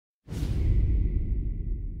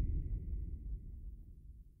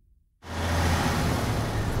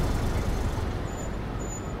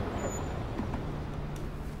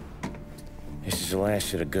is the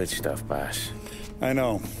last of the good stuff, boss. I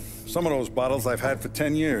know. Some of those bottles I've had for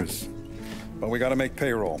 10 years. But we gotta make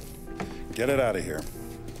payroll. Get it out of here.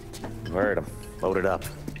 Heard him. Load it up.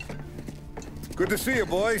 Good to see you,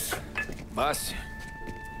 boys. Boss,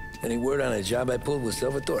 any word on a job I pulled with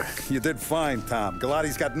Salvatore? You did fine, Tom.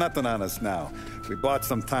 Galati's got nothing on us now. We bought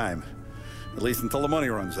some time. At least until the money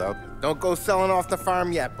runs out. Don't go selling off the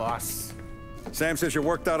farm yet, boss. Sam says you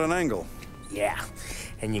worked out an angle. Yeah,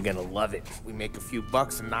 and you're gonna love it. We make a few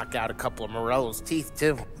bucks and knock out a couple of Morello's teeth,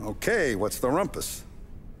 too. Okay, what's the rumpus?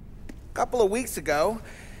 A couple of weeks ago,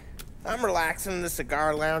 I'm relaxing in the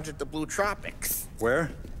cigar lounge at the Blue Tropics.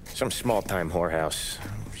 Where? Some small-time whorehouse.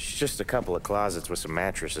 It's just a couple of closets with some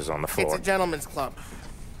mattresses on the floor. It's a gentleman's club.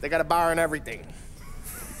 They got a bar and everything.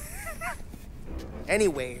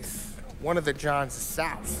 Anyways, one of the Johns is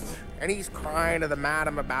south, and he's crying to the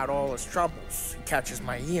madam about all his troubles. He catches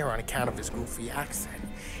my ear on account of his goofy accent.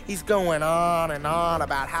 He's going on and on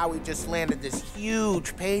about how he just landed this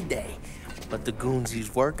huge payday, but the goons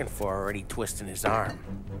he's working for are already twisting his arm,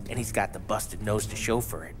 and he's got the busted nose to show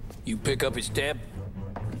for it. You pick up his tab?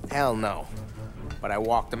 Hell no. But I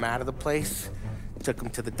walked him out of the place, took him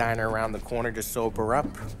to the diner around the corner to sober up.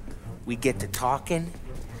 We get to talking.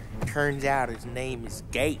 Turns out his name is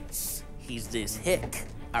Gates. He's this hick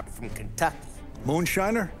up from Kentucky.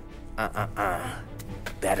 Moonshiner?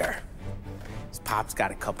 Better. His pop's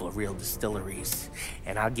got a couple of real distilleries,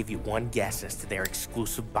 and I'll give you one guess as to their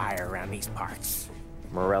exclusive buyer around these parts.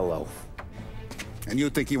 Morello. And you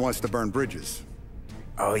think he wants to burn bridges?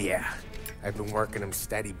 Oh yeah. I've been working him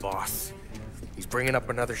steady, boss. He's bringing up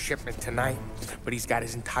another shipment tonight, but he's got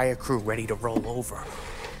his entire crew ready to roll over.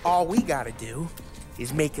 All we gotta do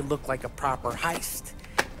is make it look like a proper heist.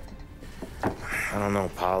 I don't know,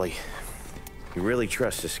 Polly. You really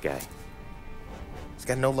trust this guy? He's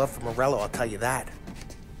got no love for Morello, I'll tell you that.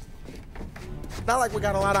 It's not like we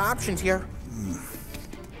got a lot of options here.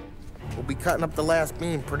 We'll be cutting up the last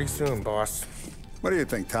beam pretty soon, boss. What do you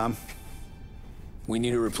think, Tom? We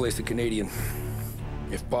need to replace the Canadian.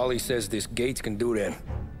 If Polly says this Gates can do that,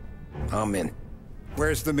 I'm in.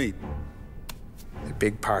 Where's the meet? The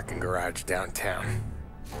big parking garage downtown.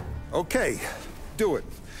 Okay, do it.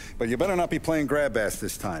 But you better not be playing grab ass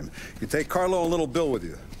this time. You take Carlo and Little Bill with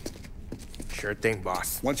you. Sure thing,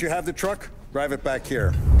 boss. Once you have the truck, drive it back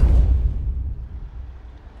here.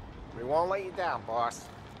 We won't let you down, boss.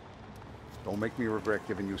 Don't make me regret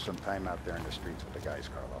giving you some time out there in the streets with the guys,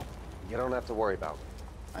 Carlo. You don't have to worry about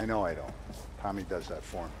it. I know I don't. Tommy does that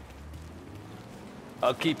for me.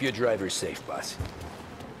 I'll keep your driver safe, boss.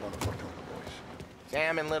 Wonderful doing it, boys.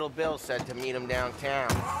 Sam and Little Bill said to meet him downtown.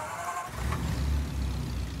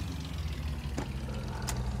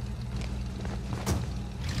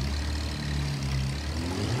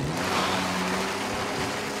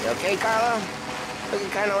 You okay, Carlo? Looking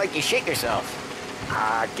kind of like you shit yourself.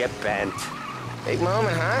 Ah, get bent. Big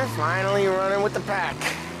moment, huh? Finally running with the pack.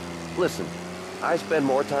 Listen, I spend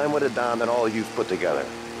more time with a Don than all of you've put together.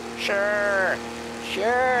 Sure.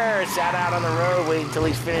 Sat out on the road waiting till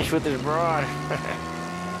he's finished with his broad.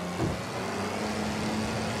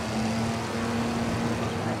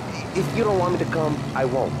 If you don't want me to come, I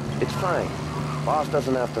won't. It's fine. Boss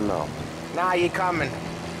doesn't have to know. Nah, you're coming.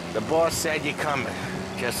 The boss said you're coming.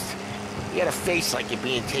 Just, you got a face like you're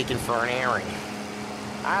being taken for an airing.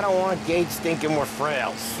 I don't want Gates thinking we're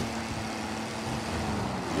frails.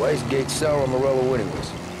 Why is Gates sour on Morello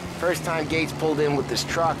anyways? First time Gates pulled in with his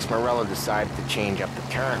trucks, Morello decided to change up the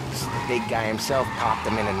terms. The big guy himself popped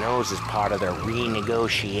him in the nose as part of their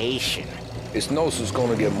renegotiation. His nose is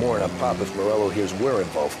gonna get more than a pop if Morello hears we're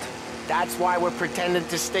involved. That's why we're pretending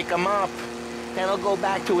to stick him up. Then he'll go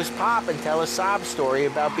back to his pop and tell a sob story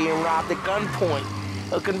about being robbed at gunpoint.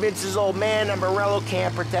 He'll convince his old man that Morello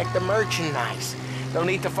can't protect the merchandise. They'll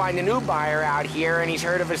need to find a new buyer out here, and he's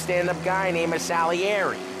heard of a stand-up guy named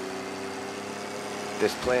Salieri.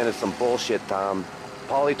 This plan is some bullshit, Tom.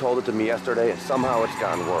 Paulie told it to me yesterday, and somehow it's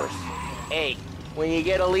gotten worse. Hey, when you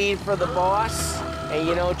get a lead for the boss, and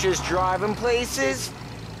you don't just drive him places,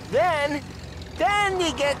 then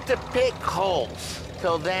you get to pick holes.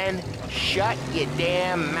 Till then, shut your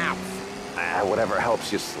damn mouth. Ah, whatever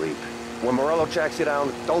helps you sleep. When Morello tracks you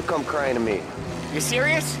down, don't come crying to me. You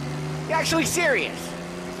serious? You actually serious?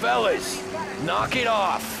 Fellas, knock it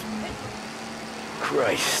off.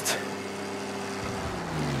 Christ.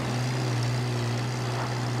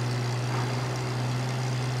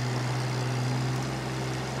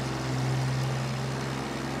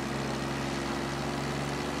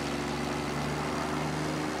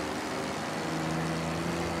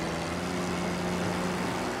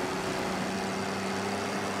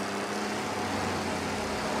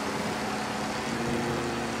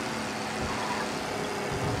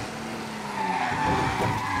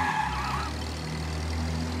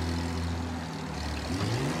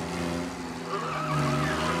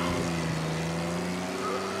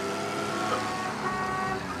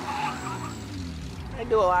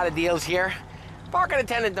 Do a lot of deals here. Parking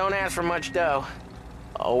attendant don't ask for much dough.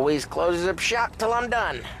 Always closes up shop till I'm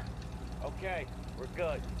done. Okay, we're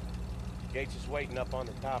good. Gates is waiting up on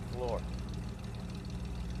the top floor.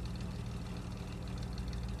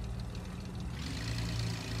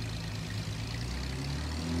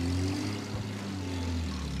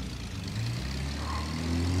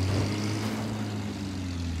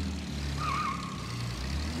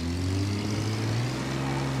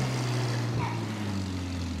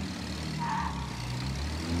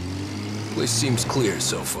 Place seems clear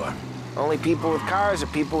so far. Only people with cars are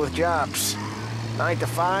people with jobs. 9 to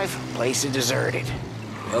 5, place is deserted.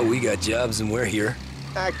 Well, we got jobs and we're here.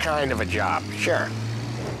 That kind of a job, sure.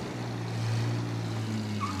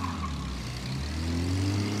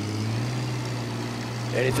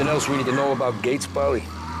 Anything else we need to know about Gates, Polly?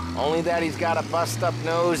 Only that he's got a bust-up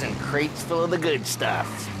nose and crates full of the good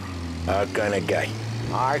stuff. Our kind of guy.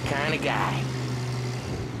 Our kind of guy.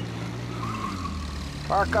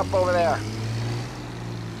 Park up over there.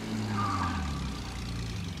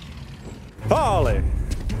 Polly,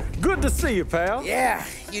 good to see you, pal. Yeah,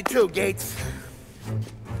 you too, Gates.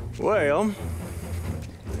 Well,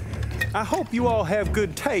 I hope you all have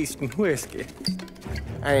good taste in whiskey.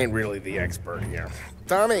 I ain't really the expert here.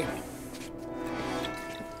 Tommy.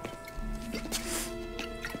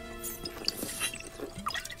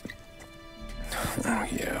 Oh,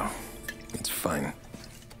 yeah. It's fine.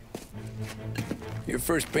 Your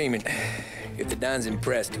first payment. If the Don's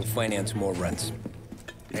impressed, he'll finance more runs.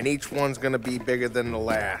 And each one's gonna be bigger than the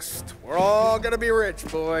last. We're all gonna be rich,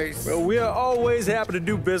 boys. Well, we're always happy to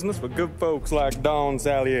do business with good folks like Don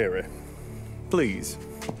Salieri. Please,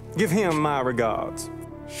 give him my regards.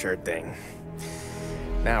 Sure thing.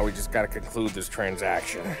 Now we just gotta conclude this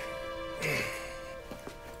transaction.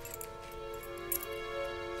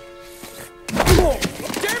 Oh,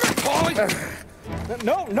 damn it,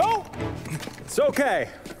 Paulie! No! It's okay.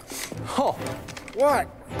 Oh. What?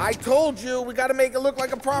 I told you, we gotta make it look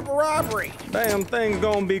like a proper robbery. Damn thing's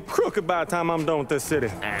gonna be crooked by the time I'm done with this city.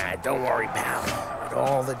 Ah, don't worry, pal. With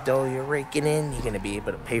all the dough you're raking in, you're gonna be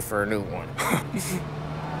able to pay for a new one.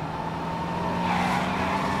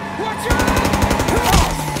 Watch out!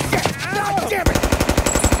 God damn it!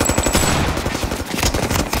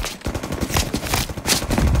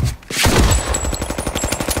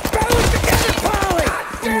 Balance together, Polly! God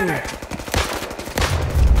damn it!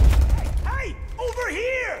 Hey, over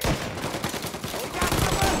here!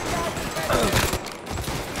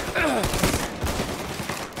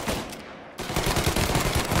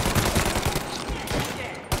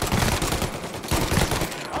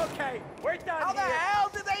 Okay, we're done. How the hell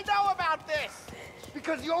did they know about this?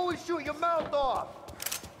 Because you always shoot your mouth off.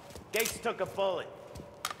 Gates took a bullet.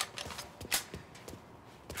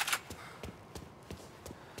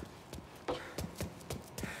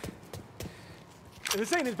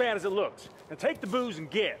 This ain't as bad as it looks. Now take the booze and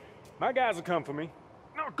get. My guys will come for me.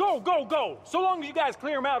 Now go! So long as you guys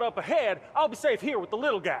clear him out up ahead, I'll be safe here with the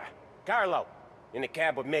little guy. Carlo, in the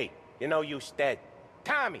cab with me. You know you stead.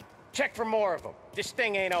 Tommy, check for more of them. This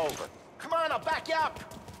thing ain't over. Come on, I'll back you up.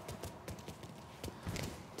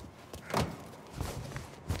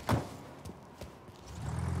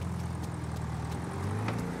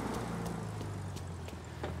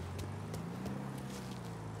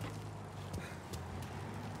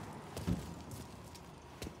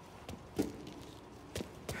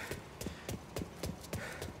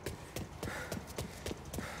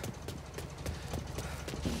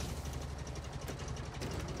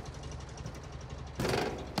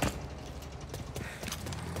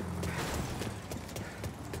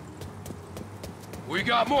 We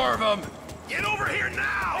got more of them! Get over here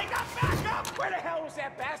now! They got backup! Where the hell was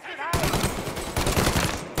that bastard hiding?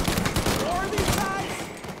 More of these guys?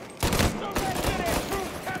 Don't let it in,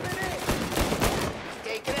 troops coming in!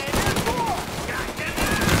 Take it in there, four! Got them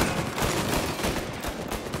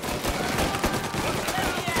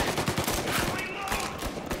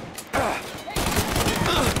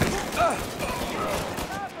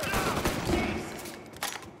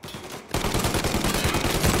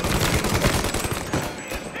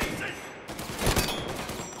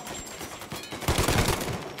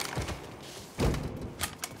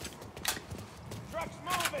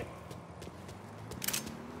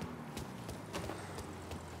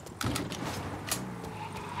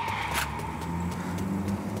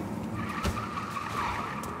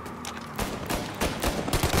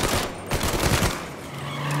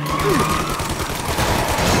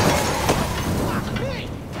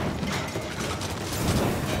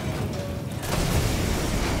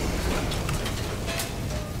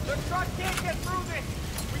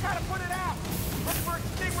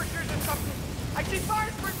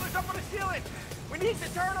need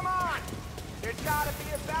to turn them on! There's gotta be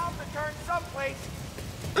a valve to turn someplace.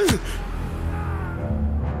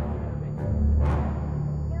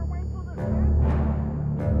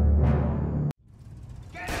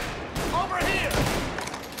 Get it! Over here!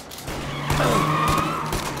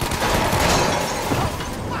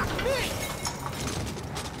 Fuck me!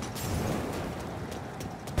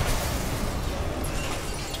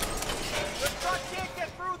 The truck can't get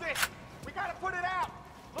through this! We gotta put it out!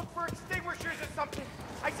 Look for extinguishers or something!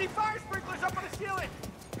 I see fire sprinklers up on the ceiling!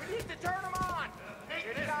 We need to turn them on!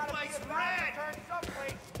 There's gotta be a valve to turn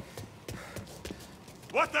someplace!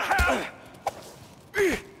 What the hell?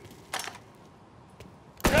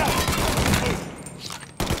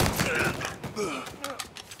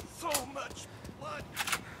 So much blood!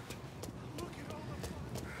 Look at all the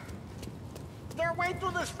blood! Their way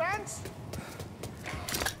through this fence?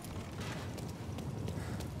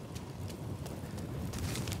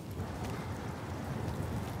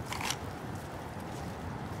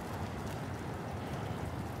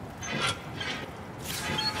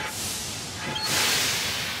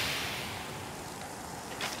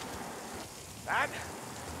 That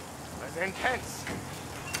was intense.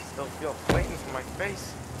 Still feel flames in my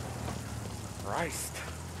face. Christ.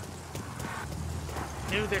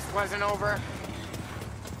 Knew this wasn't over.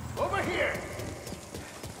 Over here!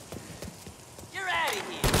 You're out of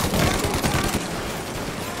here!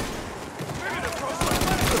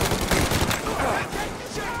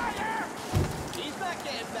 He's not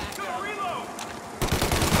getting back up. Reload!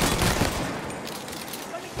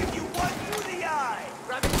 Let me give you one through the eye!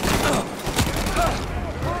 Grab it.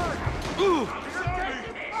 You're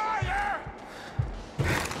taking fire!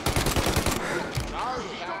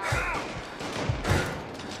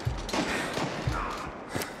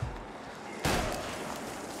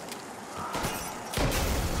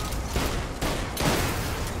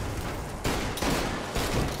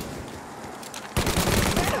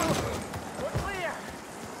 We're clear!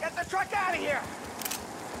 Get the truck out of here!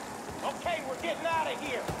 Okay, we're getting out of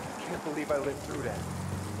here. Can't believe I lived through that.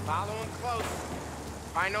 Follow him close.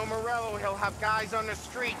 If I know Morello, he'll have guys on the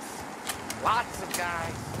streets. Lots of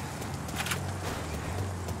guys.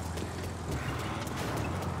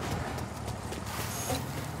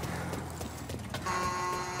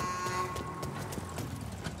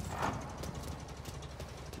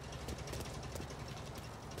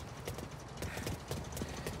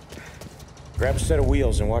 Grab a set of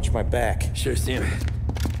wheels and watch my back. Sure, Sam.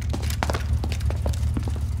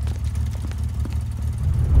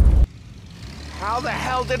 How the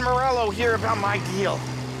hell did Morello hear about my deal?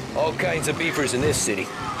 All kinds of beefers in this city.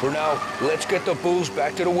 For now, let's get the booze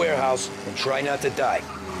back to the warehouse and try not to die.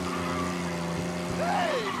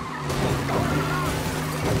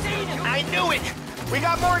 I knew it! We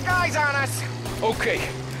got more guys on us! Okay,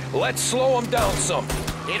 let's slow them down some.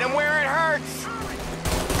 Hit him where it hurts!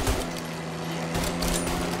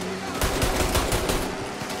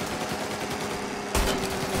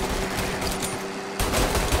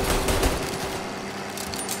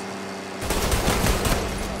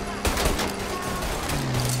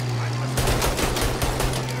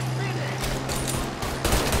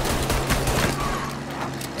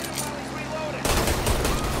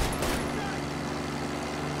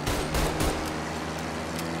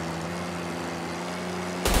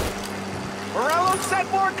 Morello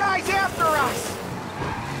sent more guys after us!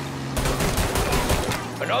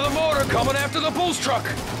 Another motor coming after the booze truck.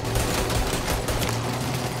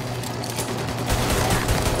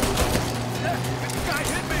 Guy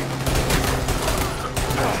hit me!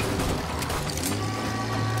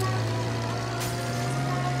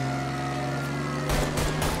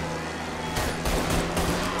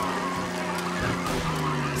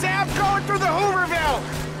 Sam's going through the Hooverville!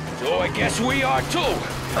 So I guess we are too.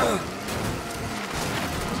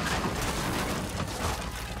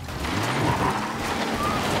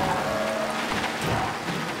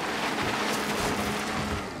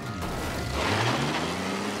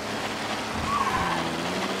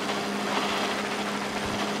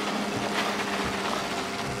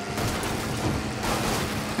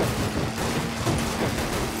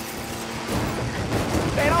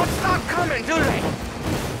 They don't stop coming, do they?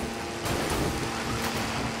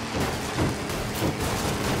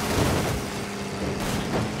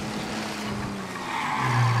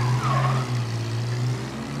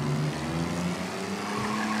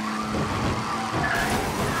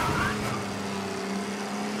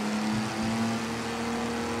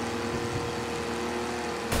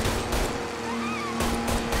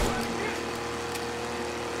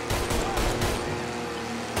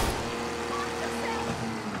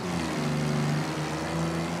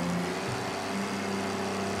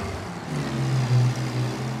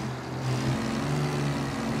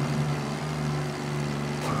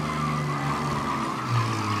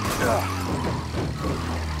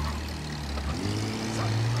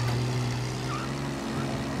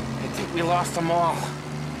 lost them all.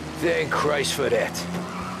 Thank Christ for that.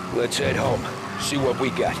 Let's head home. See what we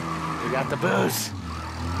got. We got the booze.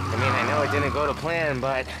 I mean, I know it didn't go to plan,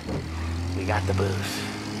 but we got the booze.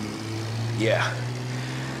 Yeah.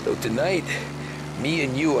 So tonight, me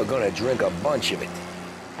and you are gonna drink a bunch of it.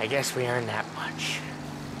 I guess we earned that much.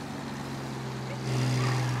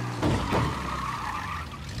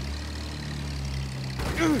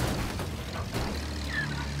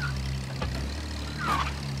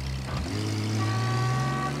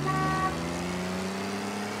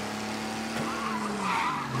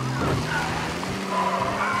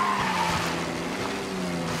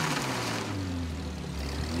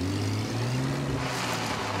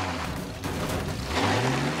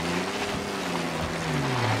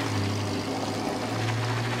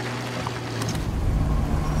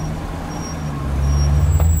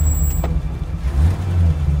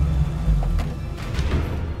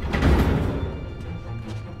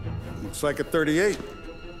 Looks like a 38.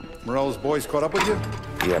 Morello's boys caught up with you?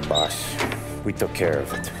 Yeah, boss. We took care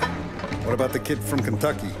of it. What about the kid from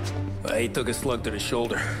Kentucky? He took a slug to the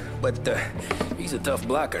shoulder, but he's a tough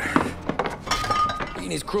blocker. He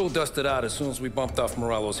and his crew dusted out as soon as we bumped off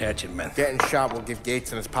Morello's hatchet men. Getting shot will give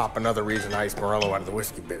Gates and his pop another reason to ice Morello out of the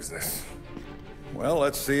whiskey business. Well,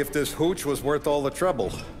 let's see if this hooch was worth all the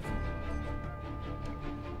trouble.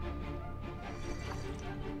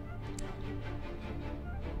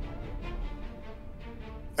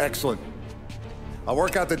 Excellent. I'll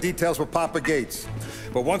work out the details with Papa Gates.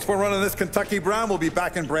 But once we're running this Kentucky Brown, we'll be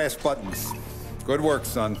back in brass buttons. Good work,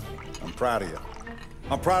 son. I'm proud of you.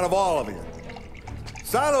 I'm proud of all of you.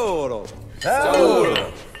 Saludo!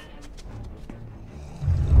 Saludo!